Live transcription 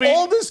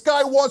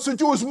wants to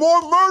do is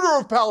more murder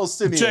of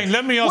Palestinians. Cenk,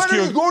 let me ask you.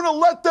 When are you going to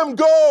let them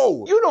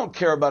go? You don't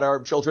care about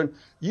Arab children.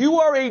 You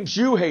are a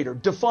Jew hater,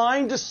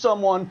 defined as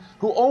someone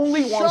who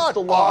only wants to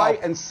lie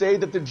and say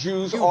that the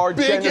Jews are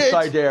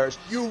genocidaires.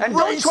 And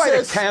don't try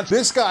to cancel.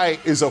 This guy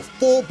is a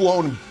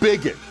full-blown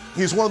bigot.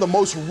 He's one of the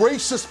most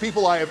racist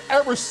people I have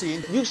ever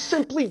seen. You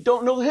simply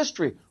don't know the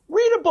history.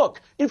 Read a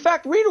book. In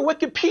fact, read a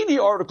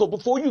Wikipedia article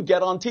before you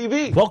get on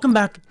TV. Welcome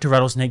back to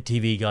Rattlesnake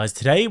TV, guys.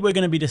 Today we're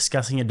going to be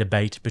discussing a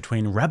debate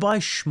between Rabbi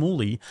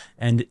Shmuley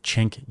and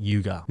Cenk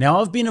Uygur. Now,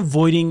 I've been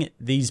avoiding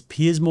these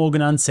Piers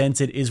Morgan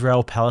uncensored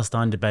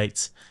Israel-Palestine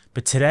debates,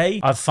 but today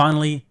I've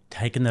finally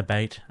taken the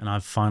bait and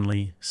I've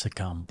finally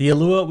succumbed. The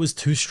allure was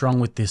too strong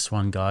with this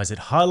one, guys. It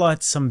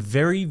highlights some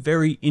very,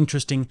 very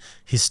interesting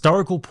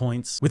historical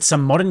points with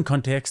some modern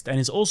context and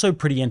is also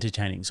pretty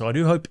entertaining. So I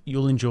do hope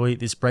you'll enjoy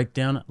this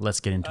breakdown.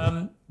 Let's get into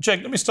it.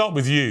 Cenk, let me start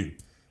with you.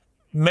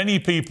 Many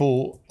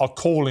people are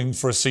calling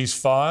for a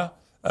ceasefire.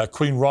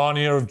 Queen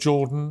Rania of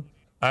Jordan,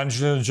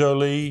 Angelina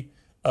Jolie,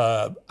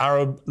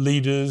 Arab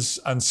leaders,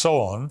 and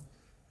so on.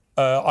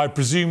 I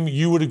presume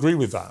you would agree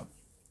with that.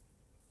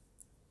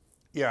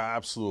 Yeah,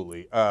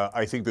 absolutely.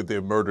 I think that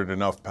they've murdered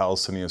enough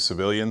Palestinian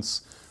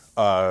civilians.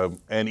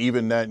 And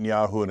even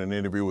Netanyahu, in an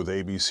interview with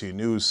ABC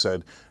News,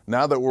 said,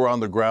 now that we're on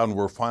the ground,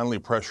 we're finally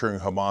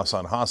pressuring Hamas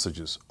on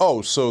hostages.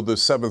 Oh, so the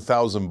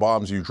 7,000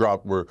 bombs you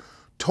dropped were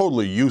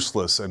totally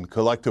useless and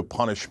collective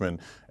punishment,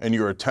 and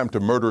your attempt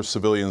to murder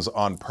civilians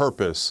on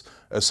purpose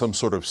as some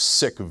sort of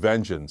sick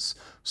vengeance.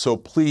 So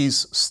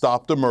please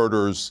stop the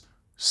murders,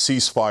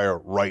 ceasefire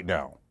right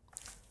now.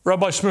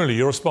 Rabbi Shmuley,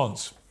 your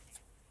response?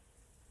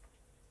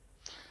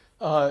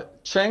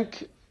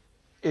 Cenk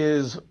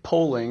is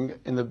polling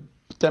in the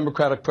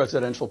Democratic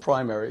presidential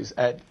primaries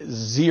at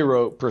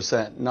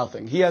 0%,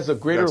 nothing. He has a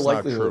greater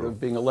likelihood of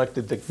being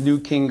elected the new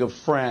king of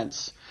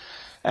France.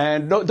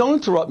 And don't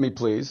interrupt me,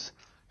 please.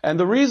 And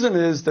the reason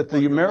is that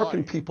the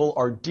American people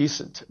are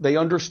decent. They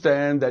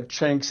understand that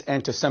Cenk's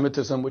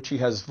anti-Semitism, which he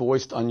has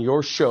voiced on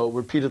your show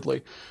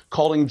repeatedly,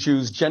 calling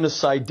Jews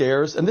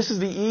genocidaires, and this is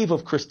the eve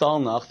of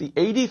Kristallnacht, the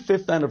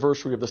 85th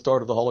anniversary of the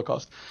start of the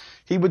Holocaust.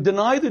 He would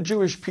deny the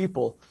Jewish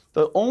people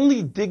the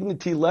only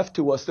dignity left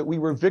to us, that we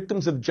were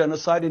victims of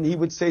genocide, and he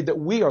would say that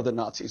we are the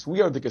Nazis,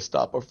 we are the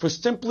Gestapo, for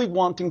simply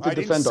wanting to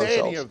defend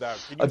ourselves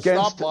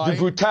against the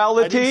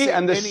brutality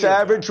and the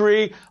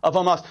savagery of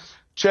Hamas.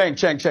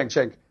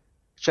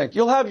 Cenk,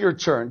 you'll have your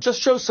turn.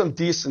 Just show some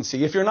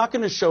decency. If you're not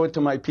going to show it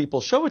to my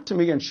people, show it to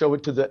me and show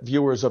it to the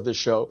viewers of the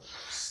show.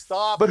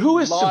 But who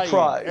is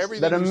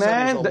surprised that a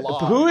man?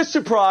 Who is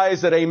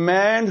surprised that a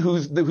man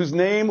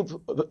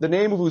the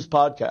name of whose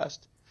podcast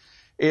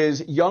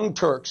is Young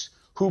Turks,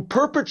 who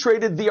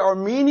perpetrated the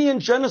Armenian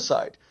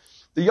genocide?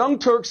 The Young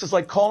Turks is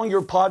like calling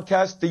your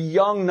podcast the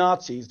Young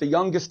Nazis, the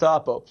Young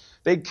Gestapo.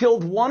 They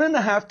killed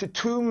 1.5 to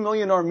 2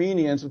 million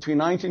Armenians between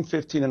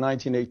 1915 and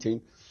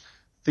 1918.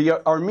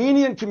 The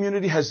Armenian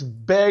community has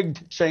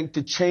begged Cenk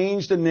to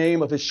change the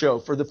name of his show.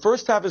 For the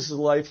first half of his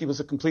life, he was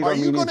a complete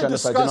Armenian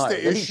genocide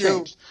denier. Then he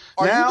changed.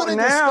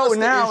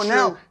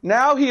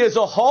 Now he is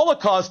a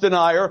Holocaust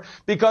denier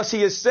because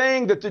he is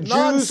saying that the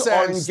Jews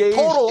are engaged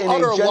in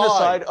a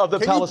genocide of the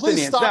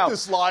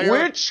Palestinians. Now,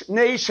 which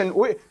nation?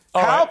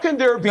 How can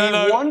there be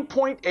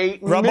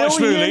 1.8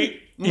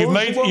 million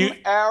Muslim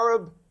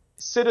Arab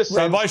citizens?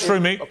 Rabbi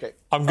Shmuley,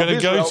 I'm going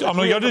to go to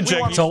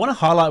Cenk. So I want to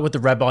highlight what the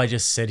rabbi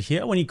just said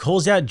here when he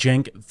calls out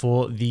Cenk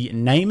for the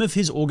name of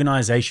his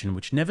organization,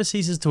 which never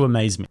ceases to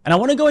amaze me. And I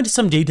want to go into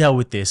some detail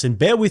with this, and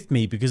bear with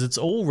me because it's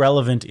all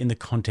relevant in the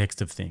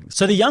context of things.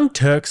 So the Young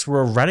Turks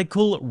were a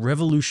radical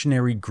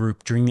revolutionary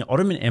group during the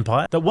Ottoman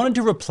Empire that wanted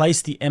to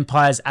replace the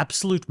empire's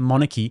absolute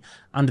monarchy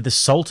under the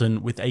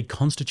Sultan with a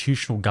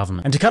constitutional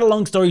government. And to cut a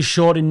long story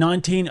short, in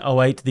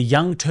 1908, the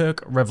Young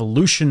Turk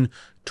Revolution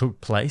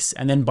took place,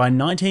 and then by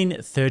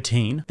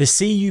 1913, the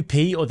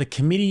CUP, or the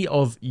Committee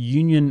of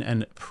Union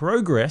and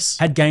Progress,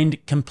 had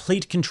gained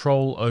complete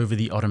control over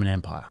the Ottoman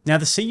Empire. Now,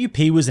 the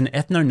CUP was an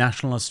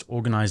ethno-nationalist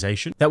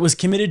organization that was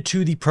committed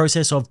to the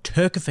process of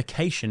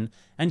Turkification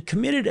and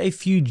committed a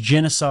few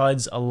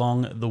genocides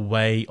along the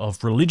way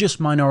of religious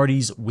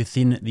minorities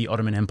within the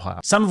Ottoman Empire,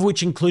 some of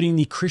which including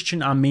the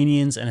Christian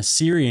Armenians and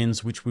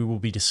Assyrians, which we will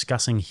be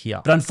discussing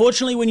here. But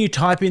unfortunately, when you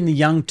type in the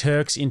Young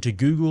Turks into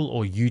Google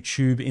or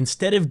YouTube,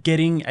 instead of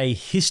getting a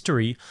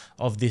history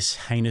of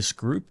this heinous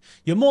group,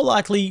 you're more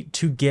likely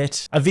to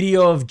get a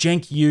video of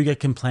Cenk Uygur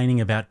complaining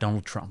about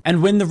Donald Trump.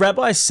 And when the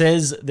rabbi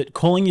says that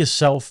calling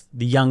yourself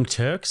the Young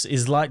Turks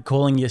is like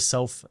calling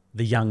yourself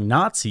the Young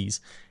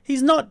Nazis,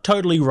 he's not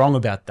totally wrong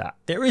about that.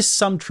 There is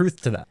some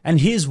truth to that.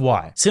 And here's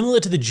why. Similar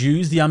to the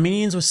Jews, the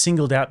Armenians were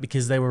singled out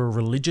because they were a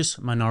religious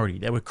minority.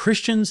 They were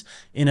Christians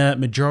in a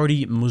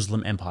majority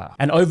Muslim empire.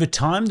 And over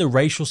time, the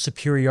racial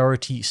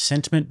superiority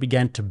sentiment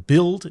began to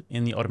build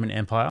in the Ottoman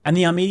Empire, and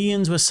the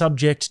Armenians were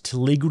subject to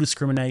legal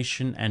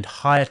discrimination and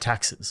higher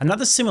taxes.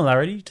 Another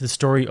similarity to the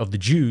story of the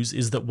Jews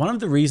is that one of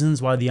the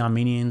reasons why the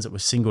Armenians were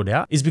singled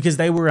out is because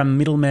they were a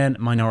middleman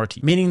minority,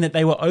 meaning that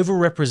they were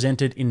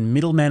overrepresented in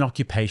middleman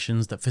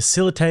occupations that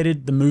facilitated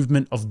facilitated the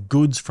movement of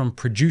goods from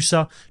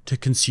producer to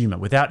consumer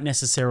without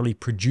necessarily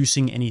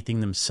producing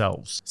anything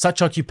themselves.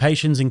 Such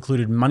occupations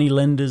included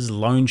moneylenders,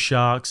 loan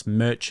sharks,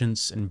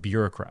 merchants, and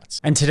bureaucrats.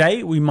 And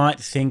today we might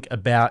think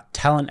about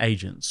talent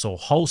agents or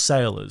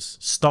wholesalers,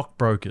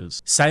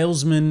 stockbrokers,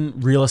 salesmen,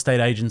 real estate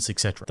agents,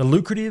 etc. The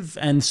lucrative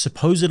and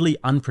supposedly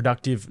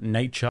unproductive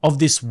nature of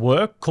this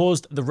work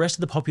caused the rest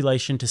of the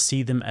population to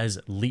see them as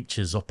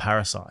leeches or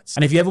parasites.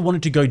 And if you ever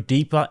wanted to go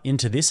deeper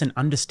into this and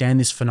understand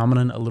this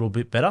phenomenon a little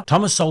bit better,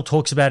 Thomas Sowell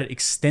talks about it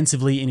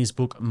extensively in his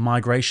book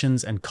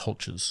Migrations and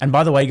Cultures. And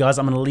by the way, guys,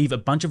 I'm going to leave a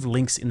bunch of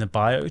links in the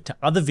bio to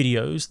other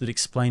videos that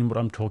explain what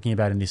I'm talking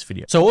about in this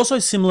video. So also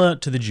similar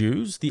to the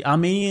Jews, the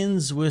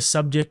Armenians were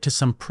subject to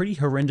some pretty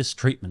horrendous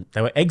treatment.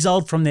 They were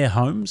exiled from their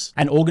homes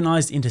and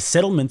organized into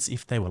settlements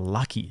if they were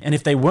lucky. And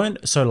if they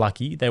weren't so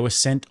lucky, they were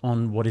sent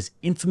on what is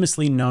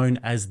infamously known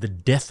as the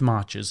death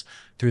marches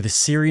through the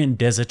Syrian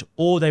desert,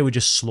 or they were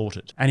just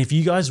slaughtered. And if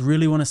you guys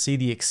really want to see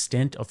the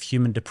extent of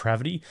human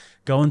depravity,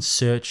 go and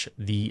search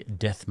the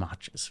death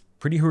marches.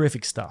 Pretty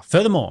horrific stuff.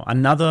 Furthermore,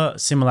 another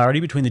similarity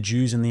between the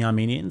Jews and the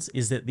Armenians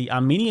is that the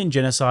Armenian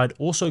genocide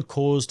also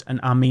caused an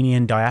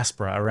Armenian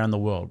diaspora around the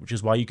world, which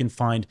is why you can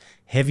find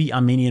heavy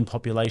Armenian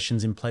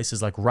populations in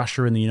places like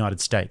Russia and the United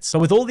States. So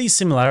with all these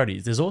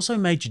similarities, there's also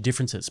major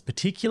differences,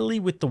 particularly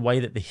with the way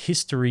that the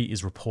history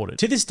is reported.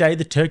 To this day,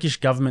 the Turkish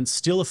government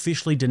still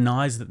officially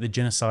denies that the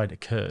genocide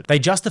occurred. They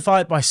justify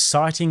it by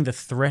citing the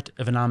threat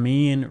of an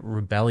Armenian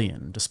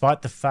rebellion,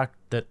 despite the fact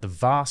that the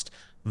vast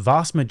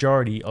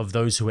majority of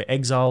those who were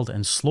exiled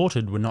and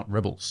slaughtered were not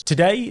rebels.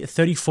 Today,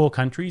 34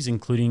 countries,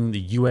 including the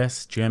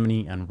US,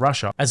 Germany, and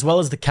Russia, as well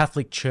as the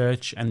Catholic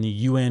Church and the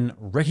UN,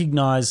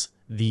 recognize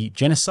the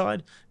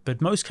genocide, but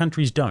most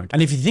countries don't.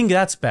 And if you think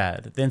that's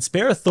bad, then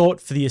spare a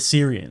thought for the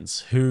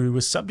Assyrians, who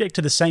were subject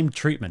to the same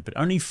treatment, but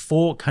only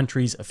 4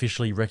 countries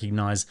officially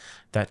recognize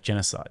that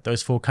genocide.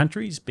 Those 4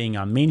 countries being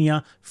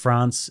Armenia,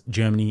 France,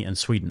 Germany, and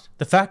Sweden.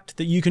 The fact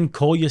that you can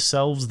call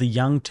yourselves the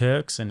Young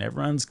Turks and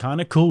everyone's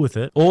kind of cool with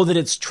it, or that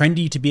it's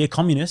trendy to be a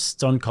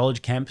communist on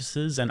college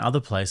campuses and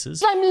other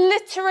places. I'm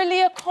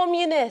literally a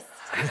communist.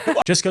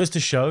 Just goes to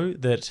show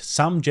that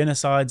some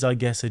genocides, I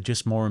guess, are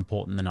just more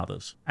important than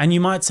others. And you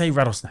might say,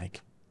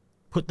 Rattlesnake,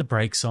 put the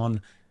brakes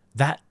on.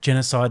 That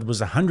genocide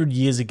was 100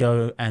 years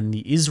ago and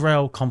the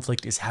Israel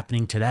conflict is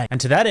happening today. And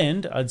to that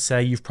end, I'd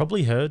say you've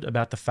probably heard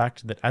about the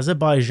fact that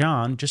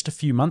Azerbaijan just a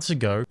few months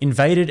ago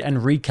invaded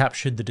and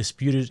recaptured the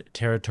disputed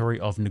territory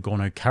of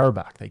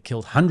Nagorno-Karabakh. They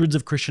killed hundreds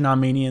of Christian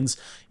Armenians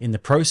in the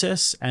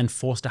process and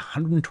forced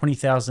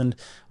 120,000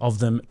 of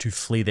them to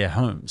flee their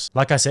homes.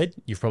 Like I said,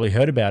 you've probably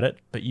heard about it,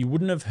 but you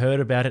wouldn't have heard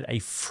about it a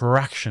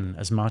fraction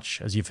as much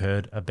as you've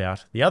heard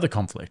about the other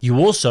conflict. You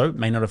also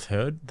may not have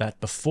heard that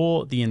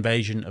before the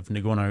invasion of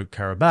Nagorno-Karabakh,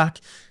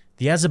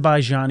 the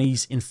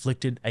Azerbaijanis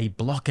inflicted a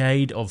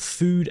blockade of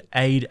food,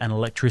 aid, and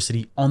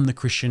electricity on the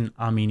Christian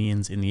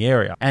Armenians in the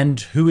area. And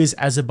who is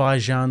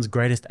Azerbaijan's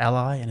greatest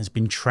ally and has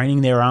been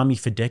training their army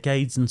for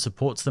decades and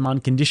supports them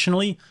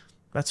unconditionally?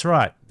 That's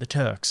right, the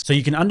Turks. So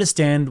you can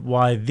understand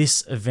why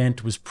this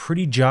event was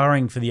pretty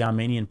jarring for the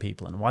Armenian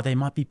people and why they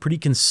might be pretty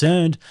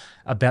concerned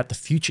about the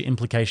future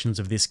implications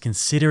of this,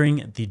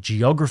 considering the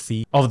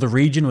geography of the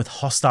region with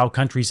hostile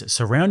countries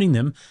surrounding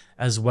them,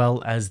 as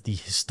well as the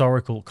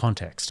historical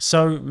context.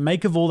 So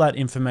make of all that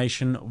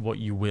information what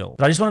you will.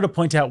 But I just wanted to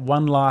point out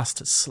one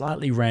last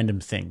slightly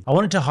random thing. I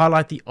wanted to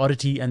highlight the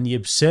oddity and the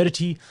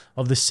absurdity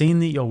of the scene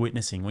that you're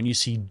witnessing when you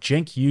see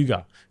Cenk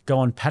Uygur go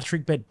on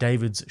Patrick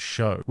Bet-David's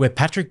show, where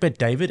Patrick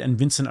Bet-David and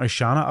Vincent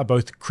Oshana are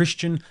both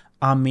Christian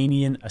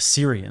Armenian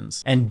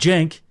Assyrians, and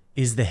Cenk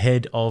is the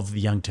head of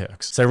the Young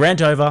Turks. So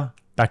rant over,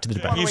 back to the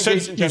debate. You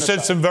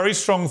said some very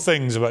strong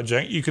things about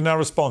Cenk. You can now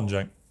respond,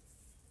 Cenk.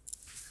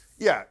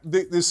 Yeah,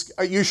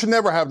 you should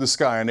never have this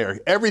guy on air.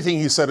 Everything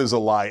he said is a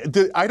lie.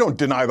 I don't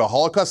deny the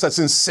Holocaust. That's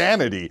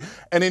insanity.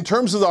 And in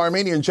terms of the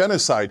Armenian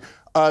genocide,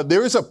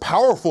 there is a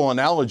powerful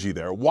analogy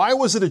there. Why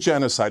was it a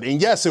genocide?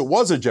 And yes, it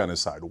was a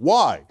genocide.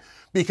 Why?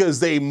 Because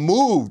they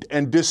moved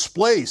and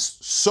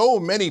displaced so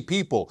many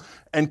people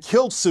and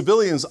killed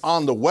civilians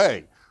on the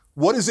way.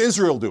 What is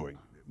Israel doing?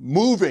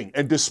 Moving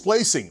and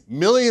displacing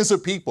millions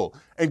of people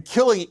and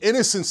killing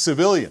innocent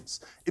civilians.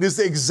 It is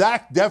the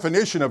exact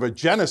definition of a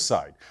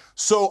genocide.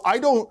 So I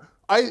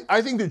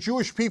think the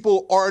Jewish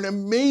people are an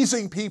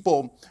amazing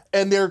people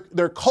and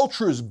their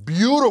culture is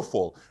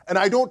beautiful, and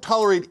I don't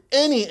tolerate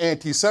any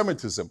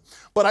anti-Semitism.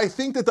 But I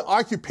think that the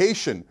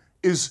occupation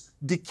is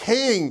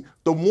decaying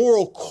the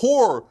moral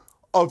core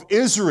of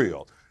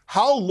Israel.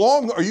 How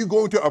long are you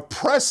going to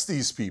oppress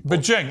these people?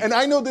 But Cenk, and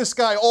I know this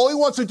guy, all he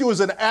wants to do is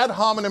an ad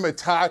hominem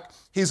attack.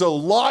 He's a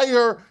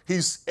liar.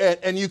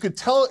 And you could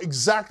tell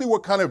exactly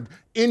what kind of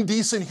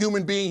indecent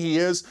human being he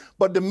is.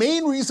 But the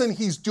main reason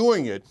he's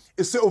doing it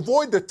is to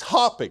avoid the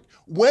topic.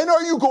 When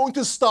are you going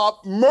to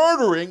stop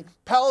murdering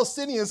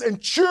Palestinians and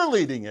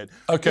cheerleading it?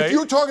 Okay. If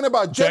you're talking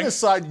about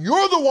genocide,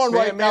 you're the one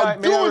right now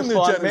doing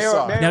the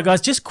genocide. Now,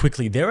 guys, just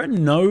quickly, there are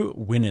no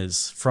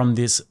winners from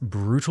this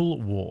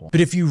brutal war.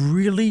 But if you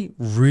really,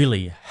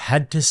 really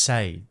had to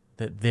say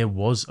that there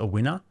was a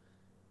winner,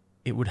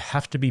 it would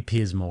have to be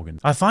Piers Morgan.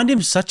 I find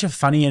him such a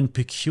funny and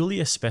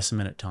peculiar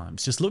specimen at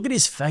times. Just look at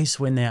his face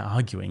when they're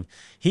arguing.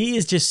 He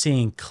is just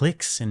seeing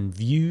clicks and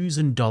views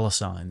and dollar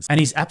signs. And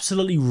he's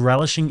absolutely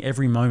relishing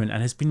every moment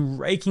and has been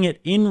raking it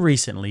in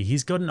recently.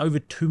 He's gotten over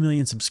 2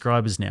 million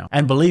subscribers now.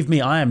 And believe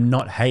me, I am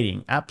not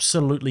hating.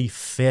 Absolutely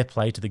fair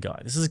play to the guy.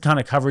 This is the kind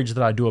of coverage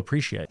that I do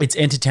appreciate. It's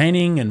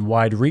entertaining and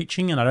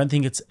wide-reaching, and I don't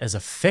think it's as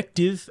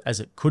effective as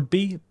it could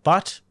be,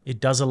 but it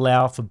does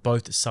allow for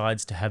both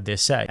sides to have their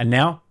say. And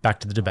now, back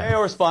to the debate. May I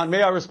respond?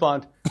 May I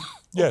respond?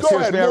 Yes. Go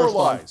ahead, more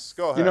lies.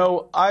 Go ahead. You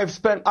know, I've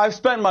spent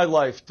my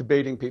life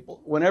debating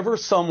people. Whenever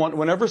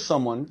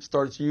someone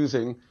starts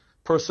using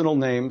personal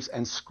names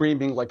and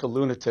screaming like a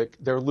lunatic,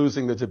 they're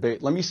losing the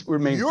debate. Let me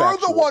remain factual. You're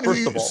the one who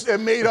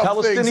made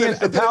up things.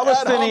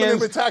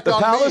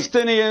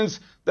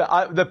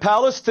 The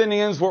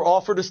Palestinians were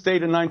offered a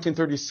state in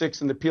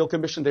 1936 in the Peel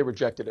Commission. They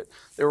rejected it.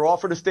 They were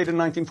offered a state in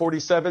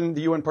 1947,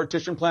 the UN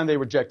Partition Plan. They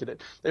rejected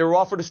it. They were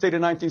offered a state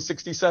in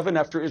 1967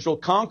 after Israel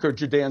conquered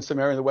Judea and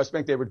Samaria and the West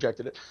Bank. They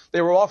rejected it. They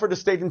were offered a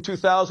state in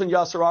 2000,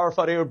 Yasser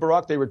Arafat, Ehud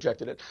Barak. They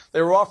rejected it.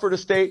 They were offered a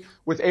state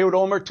with Ehud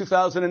Olmert,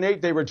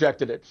 2008. They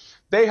rejected it.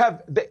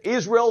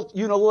 Israel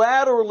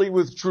unilaterally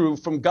withdrew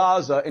from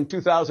Gaza in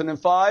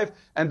 2005,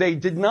 and they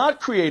did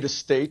not create a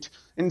state.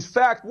 In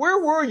fact, where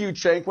were you,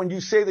 Cenk, when you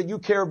say that you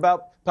care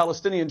about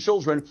Palestinian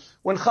children,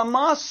 when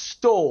Hamas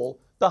stole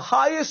the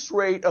highest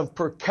rate of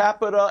per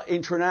capita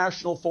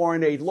international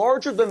foreign aid,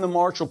 larger than the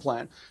Marshall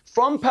Plan,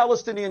 from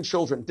Palestinian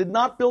children, did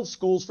not build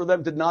schools for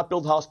them, did not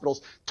build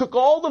hospitals, took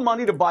all the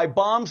money to buy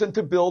bombs and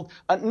to build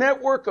a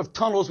network of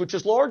tunnels, which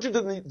is larger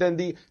than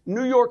the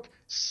New York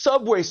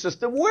subway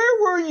system.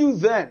 Where were you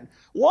then?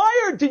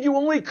 Why did you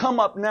only come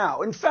up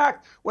now? In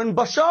fact, when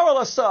Bashar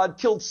al-Assad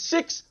killed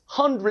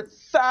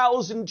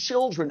 600,000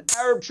 children,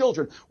 Arab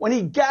children, when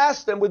he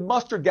gassed them with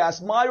mustard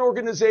gas, my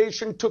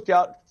organization took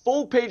out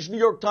full-page New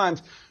York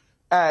Times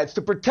ads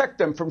to protect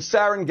them from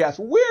sarin gas.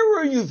 Where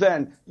were you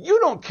then? You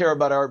don't care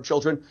about Arab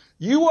children.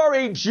 You are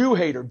a Jew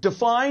hater,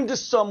 defined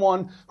as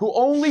someone who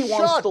only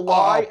wants to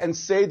lie and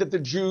say that the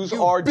Jews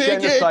are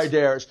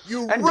genocidaires.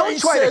 And don't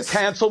try to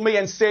cancel me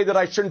and say that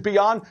I shouldn't be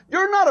on.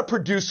 You're not a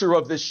producer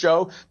of this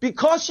show.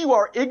 Because you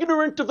are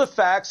ignorant of the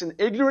facts and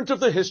ignorant of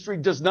the history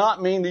does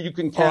not mean that you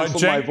can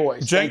cancel my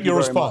voice. Cenk, your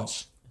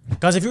response.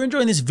 Guys, if you're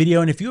enjoying this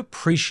video and if you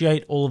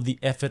appreciate all of the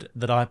effort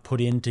that I put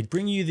in to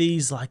bring you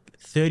these like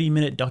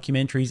 30-minute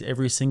documentaries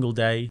every single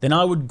day, then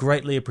I would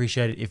greatly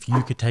appreciate it if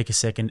you could take a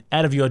second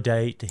out of your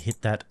day to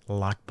hit that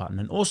like button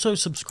and also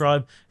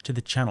subscribe to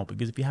the channel,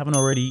 because if you haven't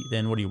already,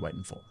 then what are you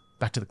waiting for?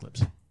 Back to the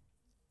clips.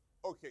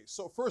 Okay,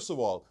 so first of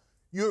all,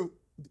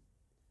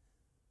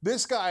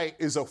 this guy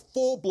is a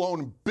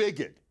full-blown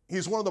bigot.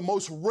 He's one of the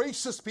most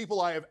racist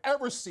people I have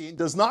ever seen,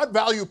 does not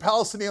value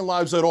Palestinian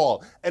lives at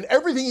all. And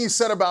everything he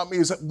said about me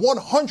is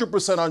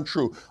 100%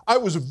 untrue. I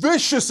was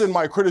vicious in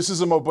my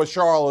criticism of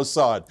Bashar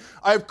al-Assad.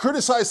 I have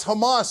criticized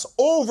Hamas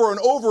over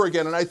and over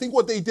again, and I think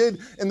what they did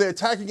in the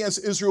attack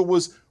against Israel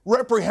was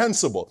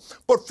reprehensible.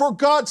 But for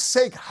God's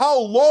sake, how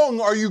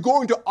long are you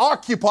going to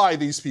occupy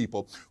these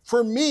people?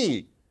 For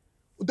me,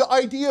 the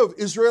idea of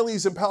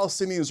Israelis and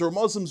Palestinians or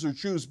Muslims or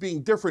Jews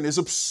being different is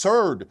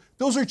absurd.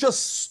 Those are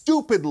just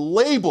stupid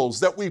labels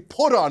that we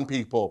put on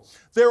people.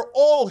 They're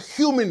all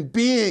human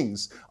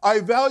beings. I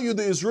value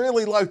the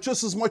Israeli life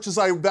just as much as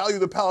I value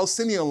the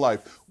Palestinian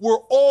life. We're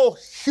all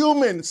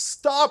human.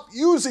 Stop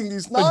using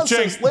these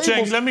nonsense labels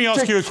Cenk, let me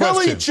ask you a kill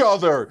question. each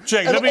other.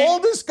 Cenk, and all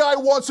this guy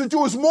wants to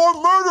do is more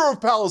murder of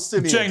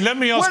Palestinians. Cenk, let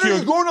me ask when are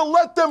you going to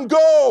let them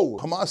go?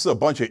 Hamas is a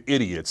bunch of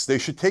idiots. They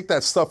should take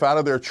that stuff out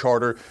of their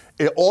charter.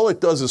 All it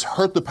does is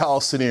hurt the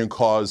Palestinian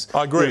cause.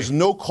 I agree. There's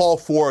no call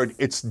for it.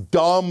 It's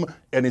dumb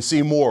and it's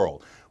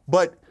immoral.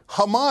 But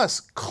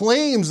Hamas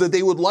claims that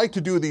they would like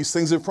to do these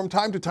things, and from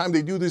time to time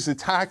they do these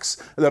attacks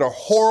that are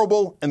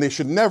horrible and they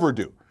should never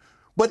do.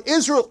 But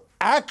Israel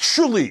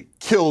actually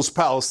kills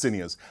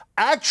Palestinians,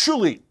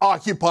 actually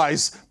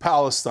occupies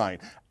Palestine,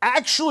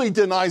 actually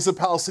denies the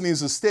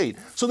Palestinians a state.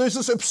 So there's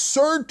this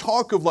absurd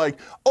talk of like,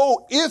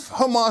 oh, if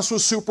Hamas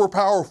was super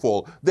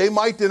powerful, they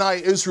might deny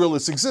Israel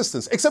its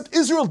existence. Except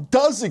Israel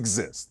does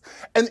exist.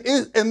 And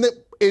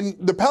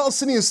the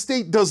Palestinian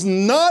state does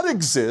not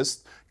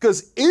exist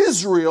because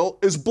Israel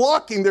is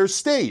blocking their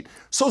state.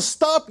 So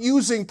stop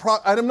using,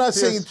 and I'm not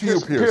saying it to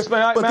you, Piers,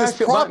 but this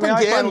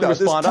propaganda,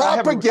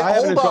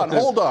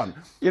 hold on.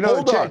 You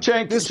know,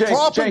 Cenk,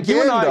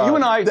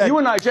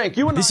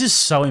 This is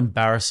so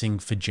embarrassing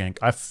for Cenk.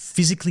 I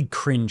physically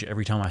cringe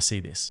every time I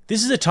see this.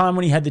 This is a time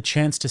when he had the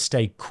chance to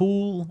stay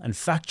cool and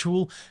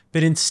factual,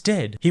 but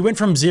instead, he went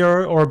from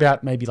 0 or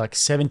about maybe like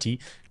 70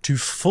 to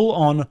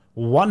full-on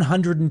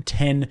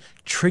 110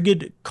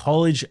 triggered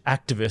college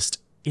activist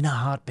in a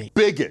heartbeat.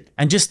 Bigot.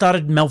 And just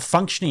started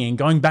malfunctioning and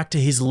going back to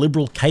his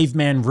liberal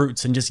caveman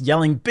roots and just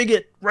yelling,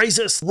 bigot,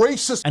 racist.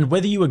 Racist. And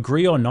whether you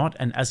agree or not,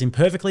 and as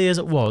imperfectly as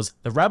it was,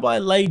 the rabbi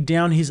laid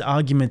down his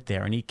argument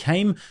there and he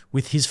came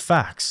with his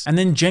facts. And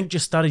then Cenk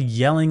just started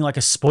yelling like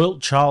a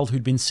spoilt child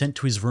who'd been sent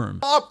to his room.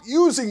 Stop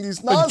using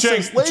these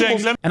nonsense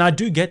labels. And I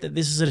do get that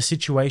this is a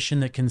situation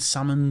that can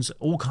summon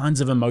all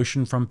kinds of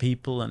emotion from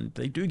people and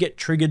they do get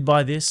triggered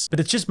by this. But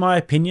it's just my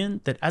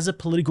opinion that as a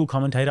political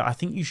commentator, I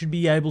think you should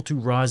be able to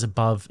rise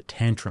above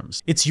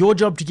tantrums. It's your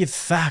job to give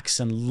facts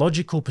and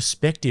logical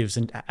perspectives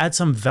and add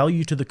some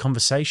value to the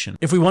conversation.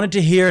 If we wanted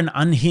to hear an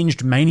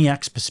unhinged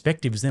maniac's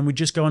perspectives, then we'd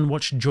just go and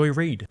watch Joy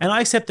Reid. And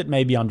I accept that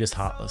maybe I'm just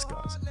heartless,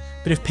 guys.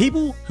 But if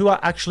people who are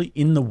actually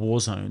in the war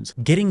zones,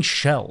 getting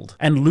shelled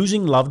and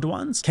losing loved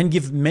ones can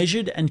give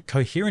measured and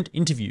coherent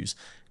interviews,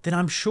 then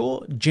I'm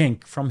sure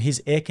Cenk from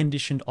his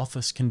air-conditioned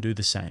office can do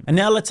the same. And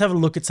now let's have a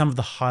look at some of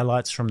the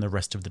highlights from the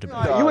rest of the debate.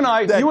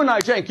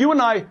 Cenk,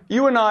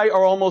 you and I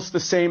are almost the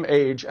same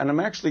age, and I'm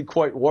actually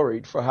quite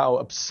worried for how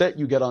upset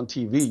you get on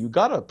TV. You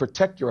gotta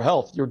protect your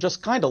health. You're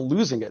just kind of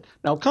losing it.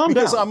 Now calm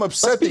down. Because I'm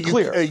upset that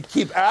you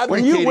keep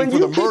advocating when for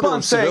you the keep murder on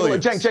of saying,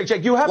 civilians.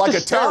 Cenk, you have like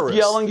to stop terrorist.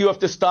 yelling, you have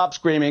to stop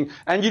screaming,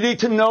 and you need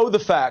to know the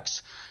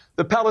facts.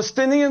 The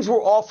Palestinians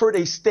were offered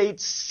a state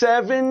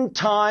 7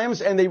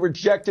 times, and they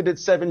rejected it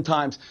 7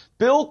 times.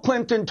 Bill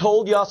Clinton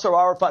told Yasser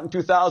Arafat in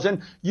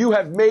 2000, you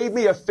have made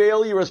me a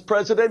failure as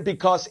president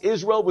because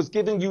Israel was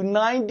giving you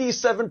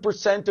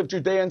 97% of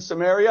Judea and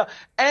Samaria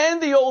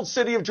and the old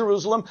city of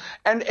Jerusalem.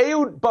 And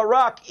Ehud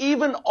Barak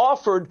even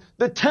offered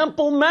the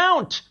Temple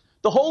Mount,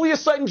 the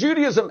holiest site in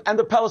Judaism, and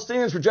the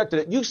Palestinians rejected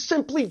it. You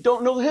simply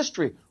don't know the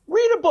history.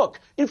 Read a book.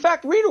 In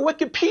fact, read a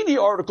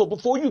Wikipedia article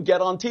before you get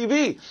on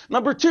TV.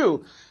 Number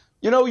 2,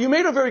 you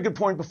made a very good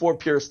point before,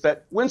 Pierce,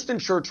 that Winston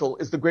Churchill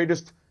is the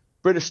greatest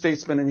British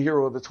statesman and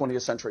hero of the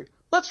 20th century.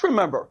 Let's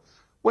remember,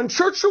 when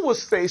Churchill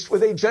was faced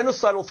with a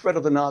genocidal threat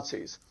of the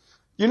Nazis,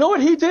 you know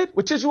what he did,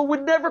 which Israel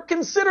would never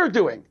consider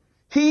doing?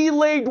 He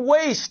laid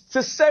waste to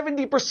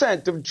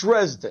 70% of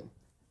Dresden,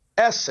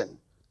 Essen,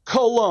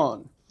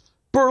 Cologne,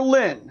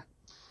 Berlin.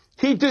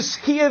 He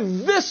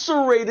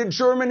eviscerated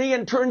Germany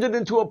and turned it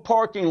into a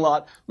parking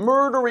lot,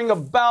 murdering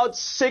about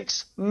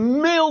 6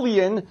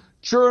 million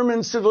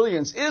German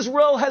civilians.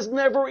 Israel has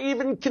never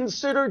even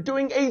considered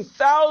doing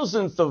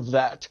 1,000th of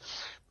that.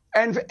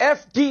 And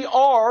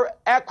FDR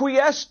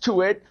acquiesced to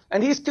it,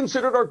 and he's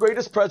considered our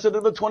greatest president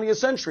of the 20th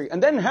century.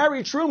 And then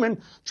Harry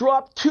Truman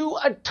dropped 2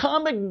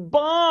 atomic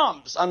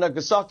bombs on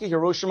Nagasaki,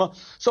 Hiroshima.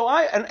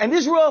 And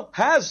Israel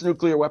has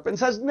nuclear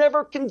weapons, has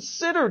never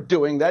considered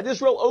doing that.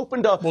 Israel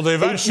opened up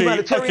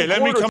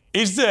humanitarian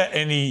Is there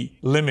any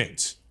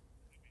limit,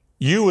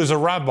 you as a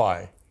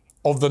rabbi,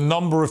 of the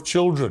number of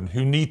children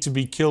who need to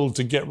be killed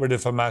to get rid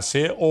of Hamas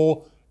here,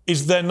 or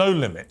is there no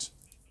limit?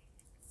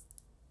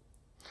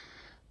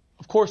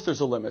 Of course there's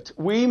a limit.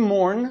 We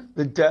mourn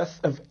the death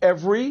of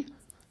every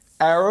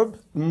Arab,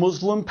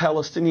 Muslim,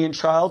 Palestinian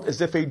child as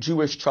if a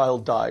Jewish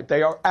child died.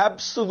 They are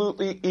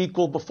absolutely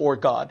equal before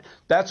God.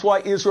 That's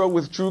why Israel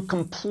withdrew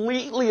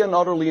completely and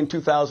utterly in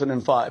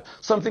 2005,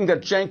 something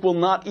that Cenk will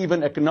not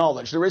even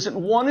acknowledge. There isn't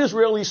one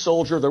Israeli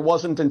soldier, there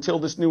wasn't until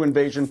this new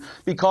invasion,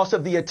 because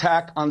of the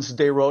attack on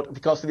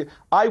Sderot.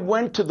 I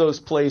went to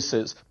those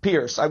places,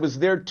 Pierce. I was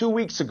there 2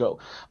 weeks ago.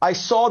 I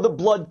saw the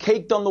blood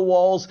caked on the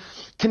walls,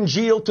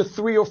 congealed to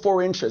 3 or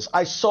 4 inches.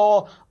 I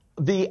saw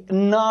the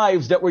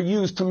knives that were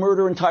used to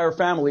murder entire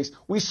families.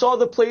 We saw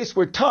the place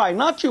where Thai,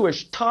 not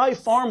Jewish, Thai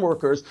farm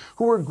workers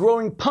who were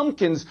growing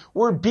pumpkins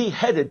were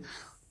beheaded.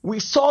 We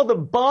saw the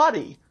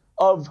body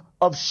of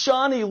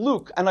Shani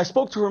Luke, and I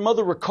spoke to her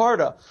mother,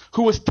 Ricarda,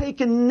 who was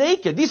taken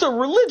naked. These are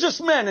religious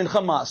men in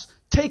Hamas,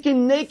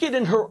 taken naked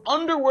in her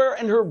underwear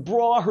and her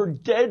bra, her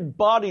dead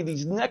body,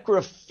 these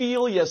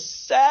necrophilia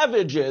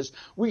savages.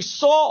 We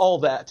saw all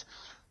that.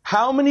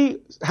 How many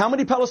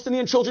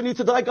Palestinian children need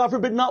to die? God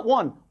forbid, not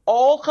one.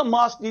 All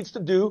Hamas needs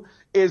to do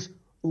is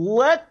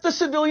let the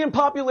civilian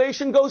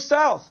population go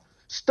south.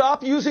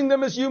 Stop using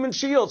them as human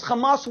shields.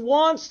 Hamas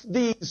wants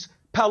these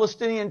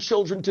Palestinian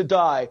children to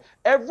die.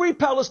 Every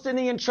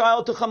Palestinian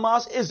child to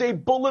Hamas is a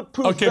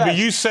bulletproof vest. But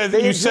you said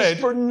they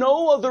exist for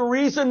no other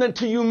reason than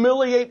to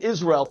humiliate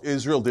Israel.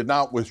 Israel did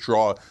not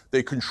withdraw.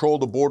 They control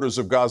the borders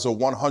of Gaza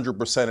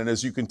 100%. And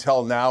as you can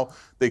tell now,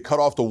 they cut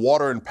off the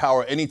water and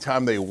power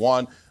anytime they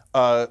want.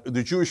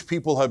 The Jewish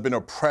people have been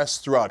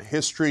oppressed throughout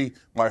history.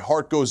 My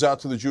heart goes out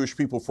to the Jewish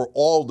people for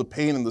all the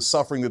pain and the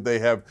suffering that they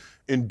have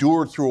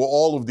endured through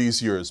all of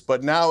these years.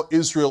 But now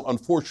Israel,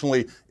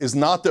 unfortunately, is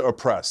not the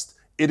oppressed.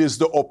 It is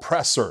the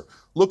oppressor.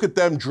 Look at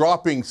them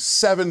dropping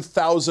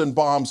 7,000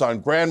 bombs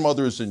on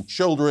grandmothers and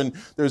children.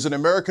 There's an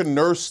American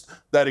nurse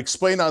that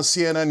explained on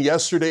CNN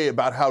yesterday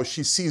about how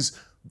she sees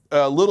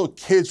little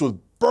kids with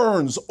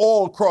burns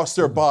all across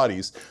their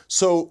bodies.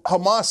 So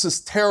Hamas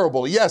is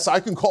terrible. Yes, I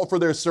can call for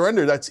their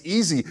surrender. That's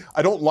easy.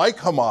 I don't like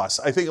Hamas.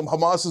 I think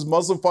Hamas is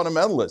Muslim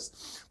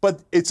fundamentalist.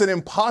 But it's an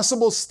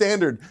impossible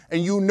standard,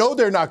 and you know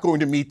they're not going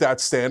to meet that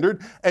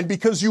standard. And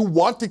because you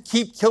want to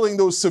keep killing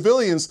those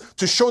civilians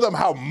to show them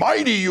how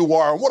mighty you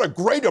are and what a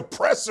great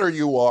oppressor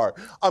you are,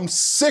 I'm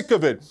sick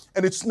of it.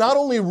 And it's not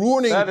only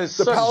ruining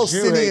the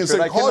Palestinians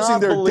and causing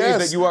their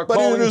deaths, but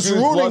it is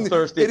ruining.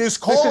 It is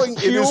causing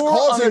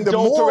the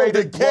moral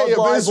decay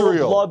of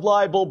Israel.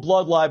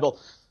 Blood libel.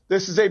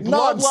 This is a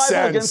blood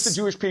libel against the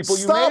Jewish people.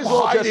 You may as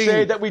well just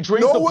say that we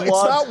drink the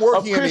blood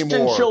of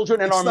Christian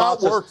children in our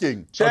mouths.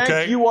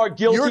 Cenk, you are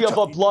guilty of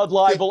a blood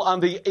libel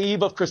on the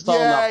eve of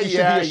Kristallnacht. You should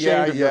be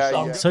ashamed of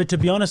yourself. So to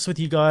be honest with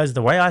you guys,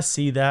 the way I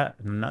see that,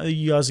 I know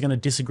you guys are going to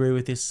disagree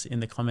with this in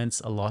the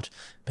comments a lot,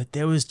 but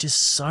there was just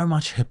so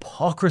much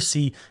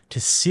hypocrisy to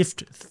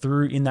sift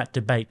through in that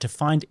debate to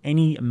find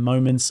any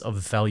moments of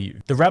value.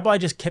 The rabbi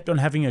just kept on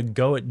having a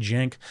go at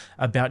Cenk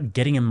about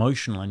getting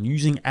emotional and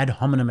using ad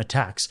hominem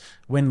attacks,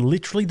 when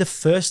literally the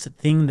first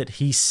thing that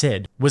he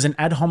said was an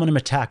ad hominem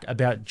attack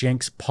about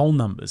Cenk's poll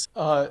numbers.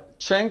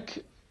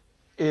 Cenk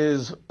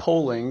is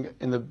polling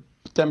in the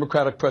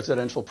Democratic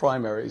presidential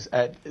primaries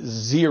at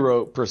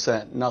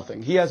 0%,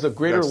 nothing. He has a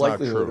greater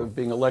likelihood of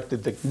being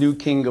elected the new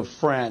king of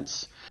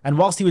France. And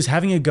whilst he was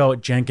having a go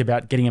at Cenk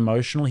about getting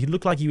emotional, he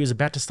looked like he was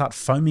about to start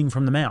foaming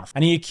from the mouth.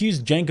 And he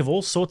accused Cenk of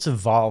all sorts of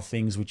vile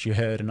things, which you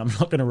heard, and I'm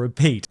not going to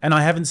repeat. And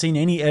I haven't seen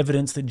any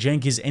evidence that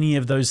Cenk is any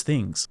of those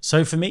things.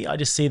 So for me, I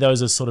just see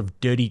those as sort of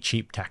dirty,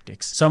 cheap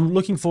tactics. So I'm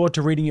looking forward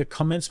to reading your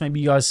comments. Maybe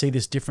you guys see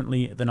this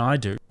differently than I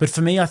do. But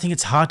for me, I think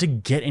it's hard to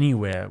get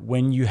anywhere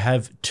when you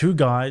have two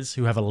guys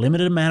who have a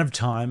limited amount of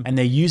time, and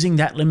they're using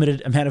that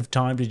limited amount of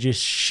time to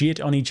just shit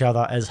on each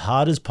other as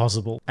hard as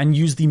possible and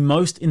use the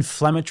most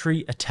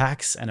inflammatory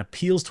attacks and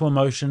appeals to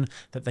emotion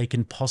that they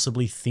can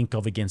possibly think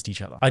of against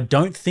each other. I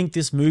don't think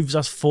this moves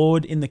us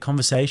forward in the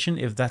conversation,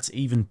 if that's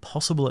even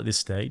possible at this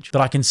stage,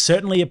 but I can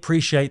certainly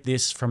appreciate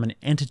this from an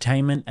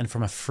entertainment and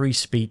from a free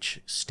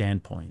speech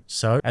standpoint.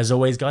 So as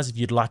always, guys, if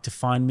you'd like to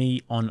find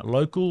me on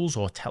Locals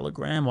or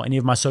Telegram or any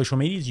of my social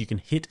medias, you can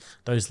hit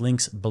those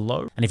links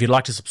below. And if you'd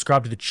like to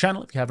subscribe to the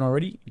channel, if you haven't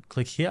already,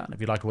 click here. And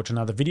if you'd like to watch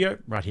another video,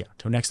 right here.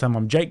 Till next time,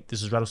 I'm Jake.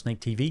 This is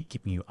RattlesnakeTV,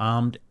 keeping you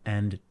armed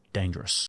and dangerous.